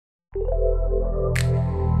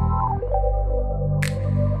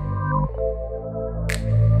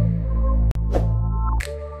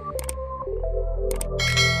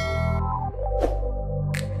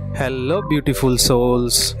Hello beautiful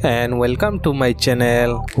souls, and welcome to my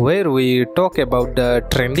channel where we talk about the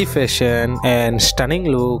trendy fashion and stunning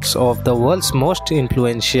looks of the world's most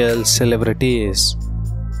influential celebrities.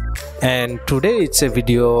 And today it's a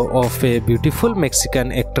video of a beautiful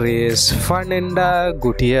Mexican actress, Fernanda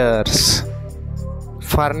Gutierrez.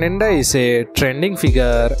 Fernanda is a trending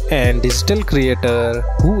figure and digital creator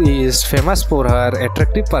who is famous for her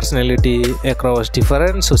attractive personality across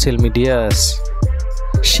different social medias.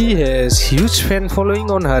 She has huge fan following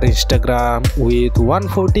on her Instagram with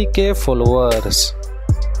 140k followers.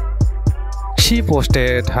 She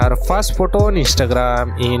posted her first photo on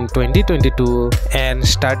Instagram in 2022 and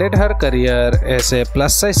started her career as a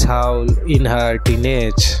plus-size haul in her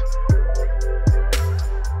teenage.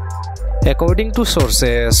 According to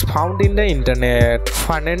sources found in the internet,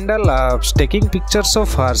 Fernanda loves taking pictures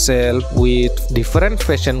of herself with different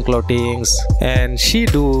fashion clothings, and she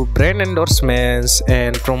do brand endorsements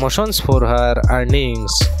and promotions for her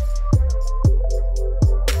earnings.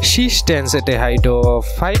 She stands at a height of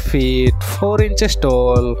 5 feet 4 inches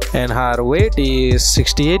tall and her weight is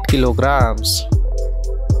 68 kilograms.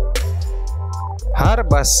 Her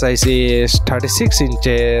bust size is 36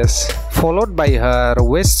 inches, followed by her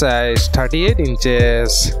waist size 38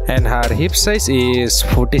 inches and her hip size is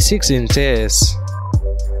 46 inches.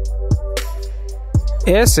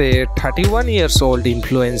 As a 31 years old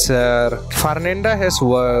influencer, Fernanda has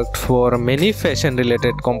worked for many fashion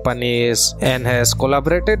related companies and has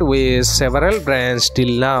collaborated with several brands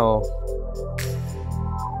till now.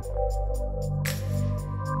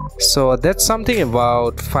 So that's something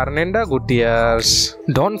about Fernanda Gutierrez.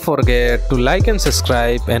 Don't forget to like and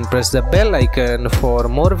subscribe and press the bell icon for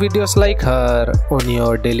more videos like her on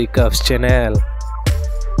your Dailycurves channel.